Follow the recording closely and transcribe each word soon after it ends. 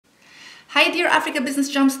Hi dear Africa Business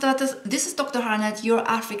Jumpstarters, this is Dr. Harnet, your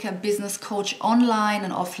Africa Business Coach online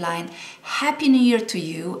and offline. Happy New Year to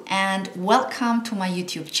you and welcome to my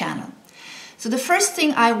YouTube channel. So the first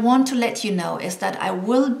thing I want to let you know is that I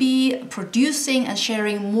will be producing and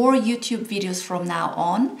sharing more YouTube videos from now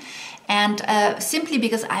on. And simply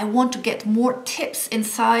because I want to get more tips,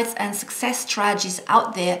 insights and success strategies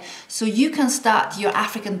out there so you can start your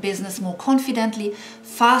African business more confidently,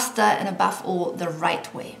 faster and above all the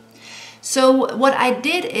right way. So what I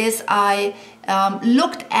did is I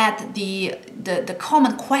looked at the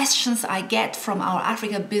common questions I get from our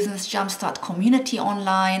Africa Business Jumpstart community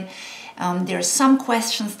online. There are some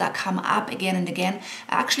questions that come up again and again.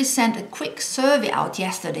 I actually sent a quick survey out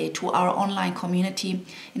yesterday to our online community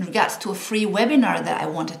in regards to a free webinar that I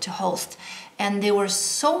wanted to host. And there were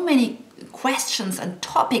so many questions and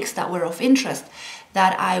topics that were of interest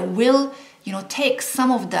that I will take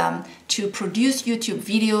some of them to produce YouTube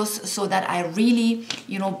videos so that I really,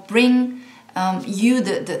 bring you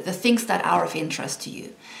the things that are of interest to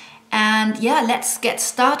you. And yeah, let's get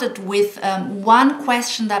started with one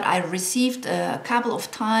question that I received a couple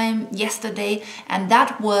of times yesterday, and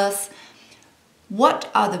that was, what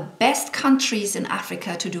are the best countries in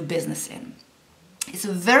Africa to do business in? It's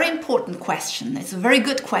a very important question. It's a very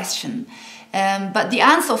good question. But the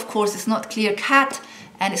answer, of course, is not clear-cut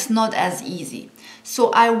and it's not as easy.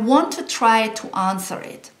 So I want to try to answer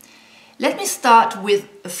it. Let me start with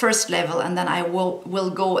the first level and then I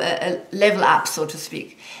will go a level up, so to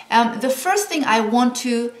speak. The first thing I want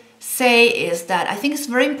to say is that I think it's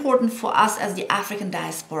very important for us as the African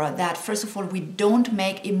diaspora that, first of all, we don't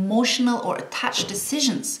make emotional or attached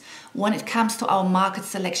decisions when it comes to our market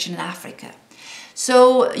selection in Africa.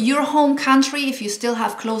 So your home country, if you still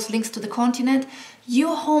have close links to the continent,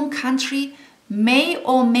 your home country may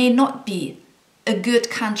or may not be a good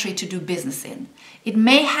country to do business in. It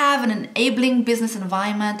may have an enabling business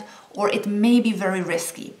environment, or it may be very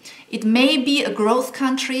risky. It may be a growth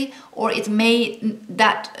country, or it may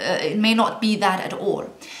not be that at all.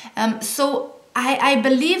 So I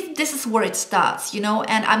believe this is where it starts, and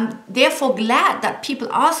I'm therefore glad that people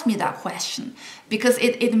ask me that question, because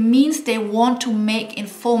it means they want to make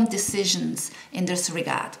informed decisions in this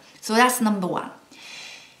regard. So that's number one.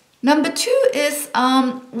 Number two is,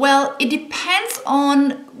 well, it depends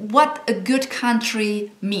on what a good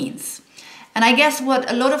country means. And I guess what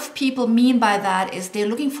a lot of people mean by that is they're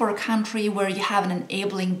looking for a country where you have an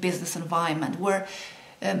enabling business environment, where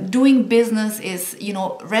doing business is,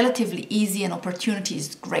 relatively easy and opportunity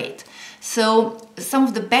is great. So some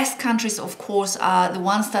of the best countries, of course, are the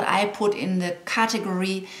ones that I put in the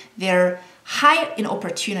category, they're high in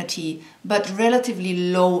opportunity, but relatively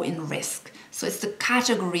low in risk. So it's the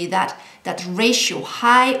category, that ratio,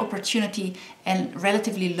 high opportunity and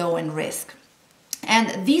relatively low in risk.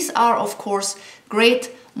 And these are, of course,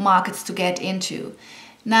 great markets to get into.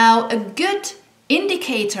 Now, a good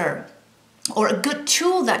indicator or a good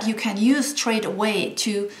tool that you can use straight away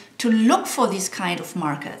to look for these kind of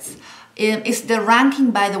markets is the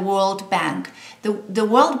ranking by the World Bank. The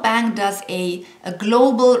World Bank does a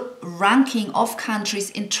global ranking of countries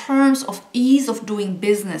in terms of ease of doing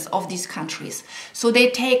business of these countries. So they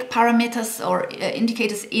take parameters or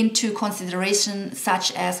indicators into consideration,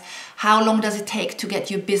 such as how long does it take to get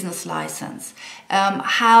your business license,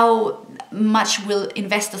 how much will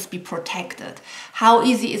investors be protected, how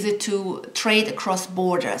easy is it to trade across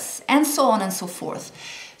borders, and so on and so forth.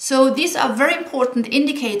 So these are very important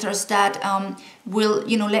indicators that will,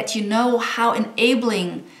 let you know how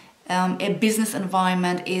enabling a business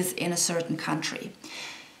environment is in a certain country.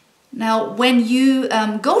 Now, when you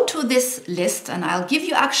go to this list, and I'll give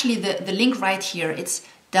you actually the link right here, it's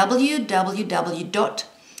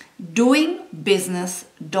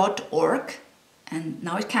www.doingbusiness.org, and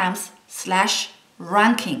now it comes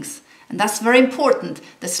 /rankings. And that's very important,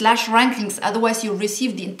 the /rankings, otherwise you'll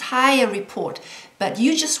receive the entire report, but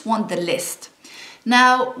you just want the list.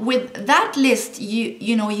 Now, with that list,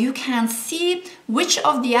 you can see which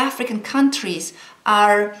of the African countries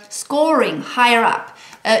are scoring higher up.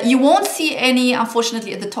 You won't see any,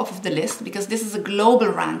 unfortunately, at the top of the list, because this is a global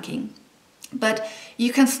ranking. But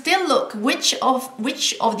you can still look which of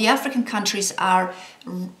the African countries are,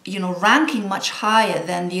 ranking much higher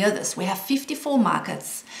than the others. We have 54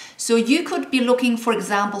 markets. So you could be looking, for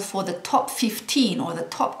example, for the top 15 or the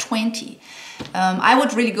top 20. I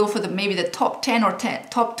would really go for maybe the top 10 or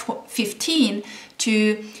top 15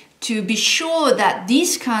 to be sure that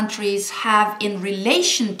these countries have, in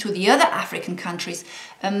relation to the other African countries,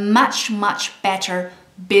 a much, much better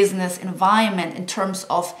business environment in terms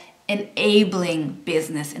of enabling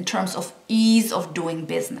business, in terms of ease of doing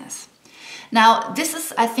business. Now, this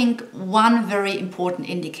is, I think, one very important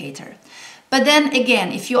indicator. But then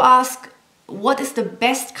again, if you ask, what is the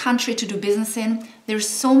best country to do business in? There's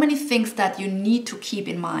so many things that you need to keep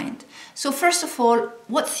in mind. So first of all,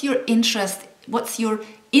 what's your interest? What's your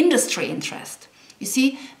industry interest? You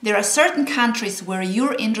see, there are certain countries where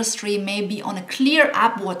your industry may be on a clear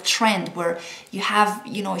upward trend, where you have,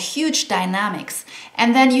 huge dynamics.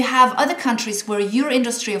 And then you have other countries where your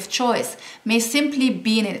industry of choice may simply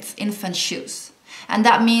be in its infant shoes. And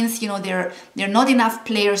that means, there are not enough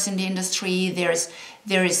players in the industry. There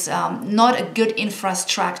is not a good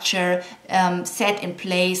infrastructure set in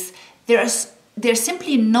place. There's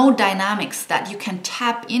simply no dynamics that you can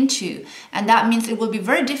tap into. And that means it will be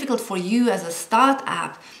very difficult for you as a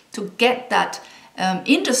startup to get that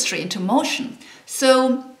industry into motion.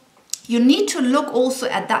 So you need to look also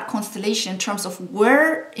at that constellation in terms of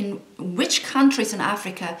in which countries in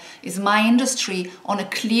Africa is my industry on a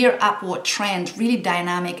clear upward trend, really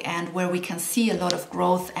dynamic, and where we can see a lot of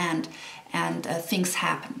growth and things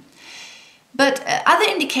happen. But other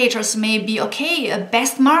indicators may be, okay,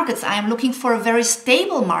 best markets. I am looking for a very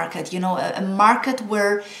stable market, a market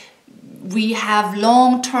where we have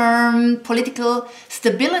long-term political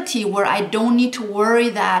stability, where I don't need to worry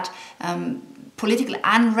that political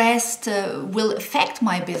unrest will affect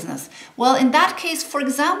my business. Well, in that case, for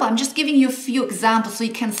example, I'm just giving you a few examples so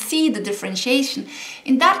you can see the differentiation.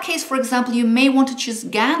 In that case, for example, you may want to choose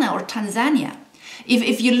Ghana or Tanzania.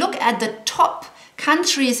 If you look at the top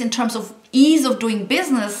countries in terms of ease of doing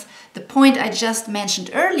business, the point I just mentioned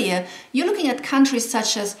earlier, you're looking at countries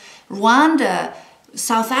such as Rwanda,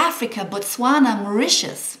 South Africa, Botswana,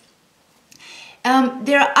 Mauritius.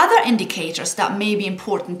 There are other indicators that may be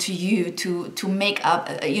important to you to make up,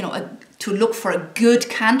 to look for a good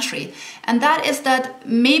country. And that is that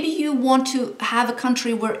maybe you want to have a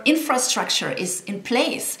country where infrastructure is in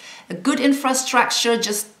place. A good infrastructure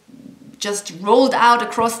just rolled out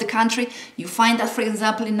across the country. You find that, for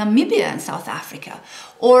example, in Namibia and South Africa.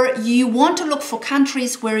 Or you want to look for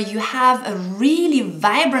countries where you have a really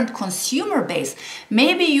vibrant consumer base.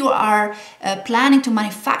 Maybe you are planning to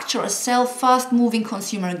manufacture or sell fast-moving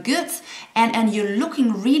consumer goods, and you're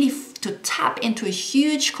looking really to tap into a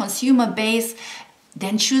huge consumer base.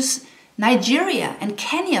 Then choose Nigeria and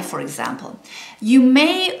Kenya, for example. You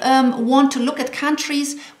may want to look at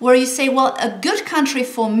countries where you say, well, a good country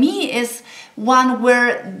for me is one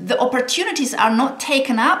where the opportunities are not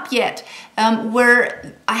taken up yet,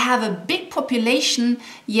 where I have a big population,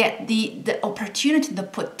 yet the opportunity, the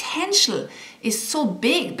potential is so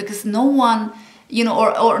big because no one,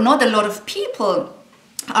 or not a lot of people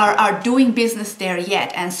are doing business there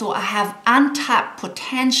yet, and so I have untapped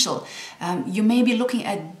potential. You may be looking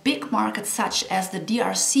at big markets such as the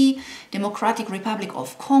DRC, Democratic Republic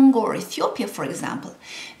of Congo, or Ethiopia, for example.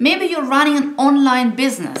 Maybe you're running an online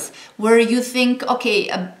business where you think, okay,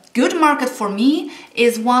 a good market for me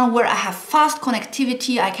is one where I have fast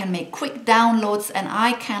connectivity, I can make quick downloads, and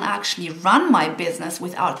I can actually run my business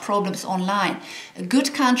without problems online. A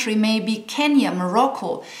good country may be Kenya,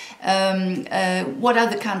 Morocco. What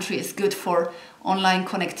other country is good for online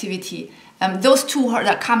connectivity? Those two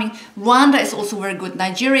are coming. Rwanda is also very good.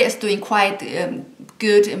 Nigeria is doing quite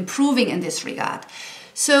good, improving in this regard.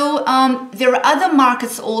 So there are other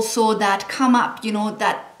markets also that come up,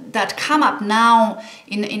 that come up now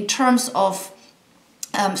in terms of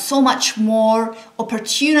so much more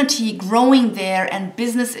opportunity growing there, and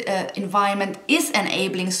business environment is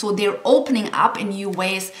enabling, so they're opening up in new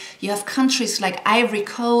ways. You have countries like Ivory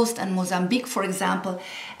Coast and Mozambique, for example.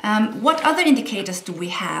 What other indicators do we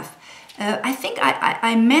have? I think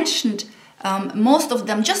I mentioned most of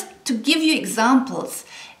them just to give you examples,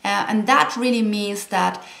 and that really means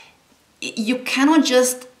that you cannot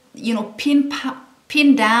just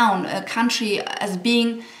pin down a country as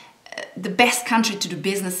being the best country to do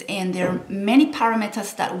business in. There are many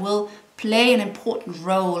parameters that will play an important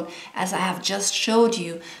role, as I have just showed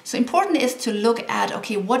you. So important is to look at,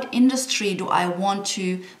 okay, what industry do I want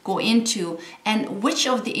to go into, and which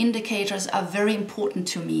of the indicators are very important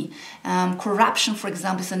to me. Corruption, for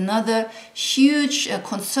example, is another huge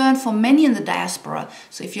concern for many in the diaspora.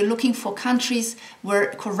 So if you're looking for countries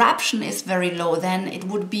where corruption is very low, then it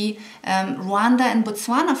would be Rwanda and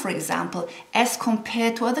Botswana, for example, as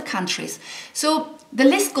compared to other countries. So the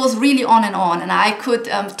list goes really on, and I could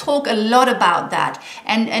talk a lot about that.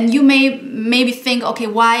 And you may maybe think, okay,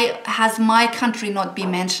 why has my country not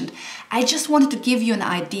been mentioned? I just wanted to give you an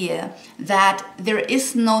idea that there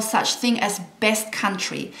is no such thing as best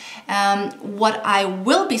country. What I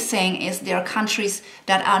will be saying is there are countries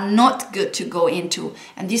that are not good to go into.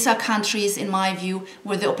 And these are countries, in my view,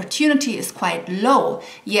 where the opportunity is quite low,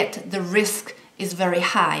 yet the risk is very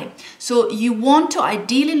high. So you want to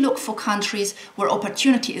ideally look for countries where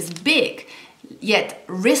opportunity is big, yet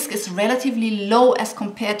risk is relatively low as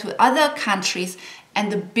compared to other countries,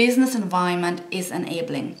 and the business environment is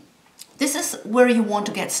enabling. This is where you want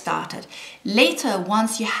to get started. Later,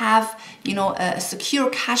 once you have, a secure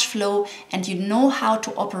cash flow and you know how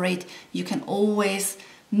to operate, you can always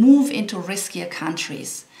move into riskier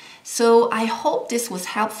countries. So I hope this was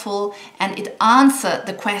helpful and it answered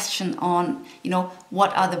the question on,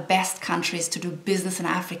 what are the best countries to do business in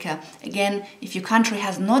Africa. Again, if your country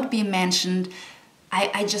has not been mentioned,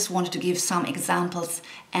 I just wanted to give some examples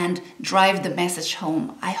and drive the message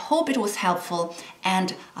home. I hope it was helpful,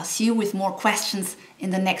 and I'll see you with more questions in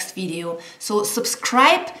the next video. So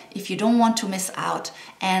subscribe if you don't want to miss out,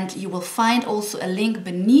 and you will find also a link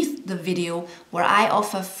beneath the video where I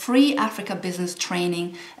offer free Africa business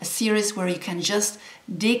training, a series where you can just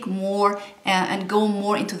dig more and go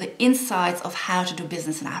more into the insights of how to do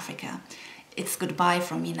business in Africa. It's goodbye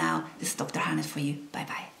from me now. This is Dr. Harnet for you.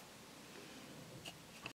 Bye-bye.